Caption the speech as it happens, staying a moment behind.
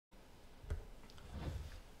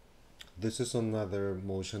This is another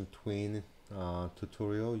motion twin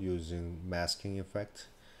tutorial using masking effect.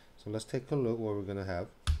 So let's take a look what we're gonna have.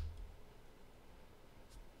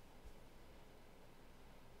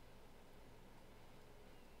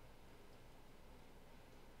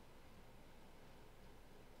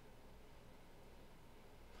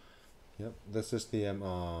 Yep, this is the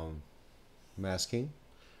masking.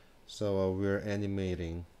 So we're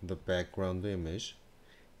animating the background image,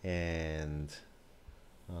 and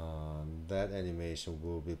that animation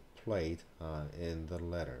will be played in the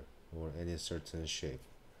letter or any certain shape.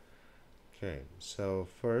 Okay, so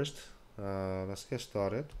first let's get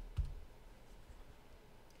started.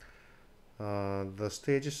 The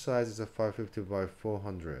stage size is a 550 by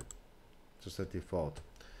 400, just the default.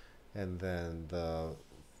 And then the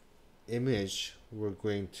image we're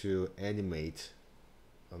going to animate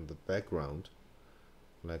on the background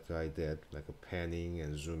like I did, like a panning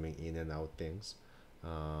and zooming in and out things,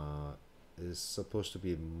 is supposed to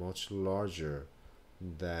be much larger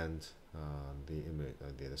than the image,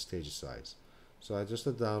 the stage size. So I just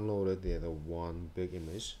downloaded the other one big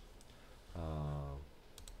image,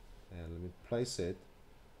 and let me place it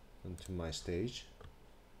onto my stage.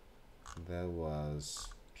 That was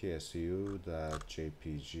psu.jpg.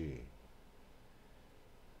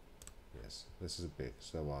 Yes, this is big.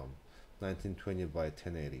 So 1920 by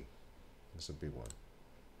 1080. It's a big one.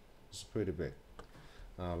 It's pretty big.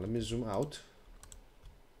 Let me zoom out.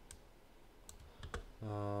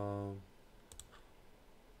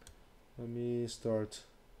 Let me start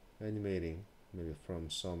animating maybe from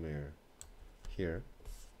somewhere here.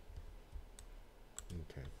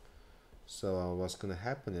 Okay. So what's gonna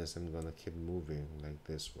happen is I'm gonna keep moving like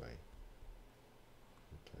this way.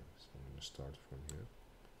 Okay, so I'm gonna start from here.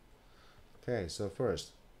 Okay, so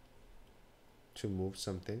first, to move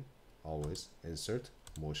something, always insert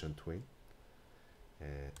motion twin,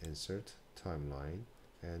 and insert timeline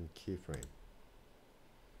and keyframe.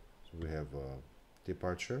 So we have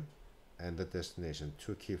departure and the destination,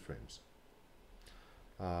 2 keyframes.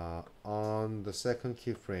 On the second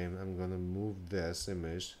keyframe, I'm gonna move this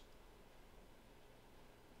image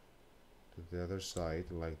to the other side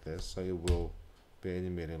like this, so it will be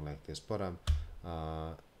animating like this. But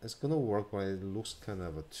it's gonna work, but it looks kind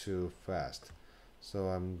of too fast. So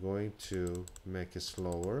I'm going to make it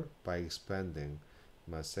slower by expanding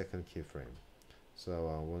my second keyframe.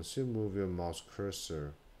 So once you move your mouse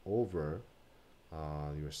cursor over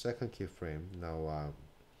your second keyframe, now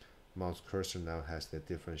mouse cursor now has a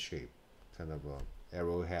different shape, kind of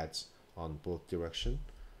arrowheads on both direction.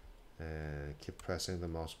 And keep pressing the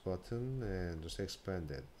mouse button and just expand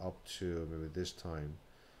it up to maybe this time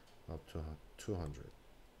up to 200.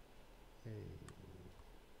 Hey,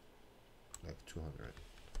 like 200.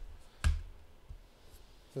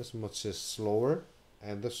 This much is slower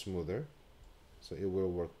and smoother, so it will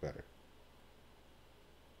work better.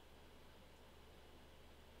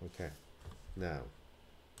 Okay, now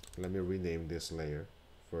let me rename this layer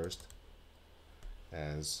first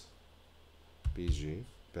as BG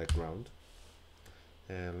background,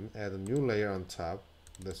 and add a new layer on top.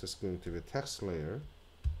 This is going to be text layer,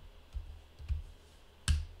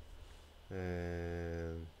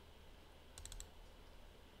 and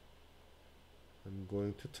I'm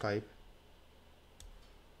going to type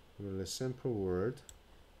a really simple word.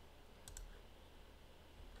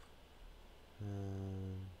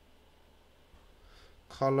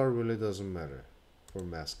 Color really doesn't matter for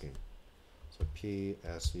masking, so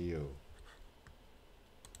PSU,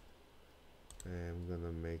 and I'm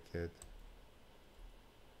gonna make it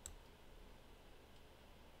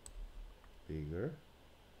bigger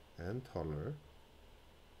and taller.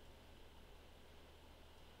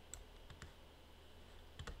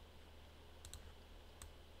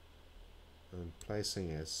 I'm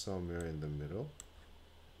placing it somewhere in the middle.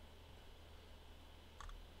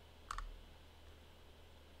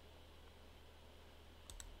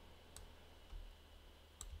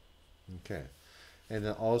 Okay, and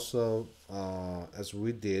then also as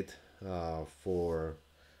we did for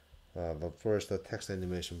the first text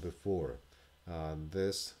animation before,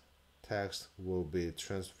 this text will be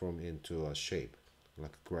transformed into a shape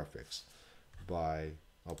like graphics by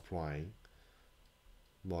applying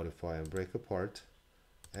modify and break apart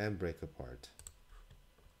and break apart.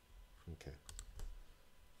 Okay,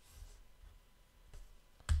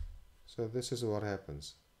 so this is what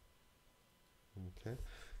happens. Okay,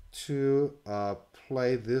 to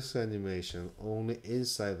play this animation only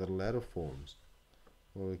inside the letter forms,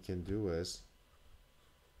 what we can do is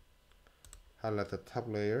highlight the top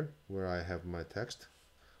layer where I have my text,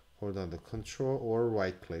 hold down the control or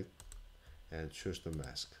right click and choose the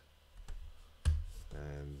mask.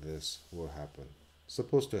 and this will happen,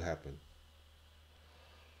 supposed to happen.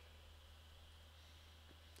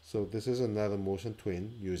 So this is another motion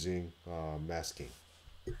twin using masking.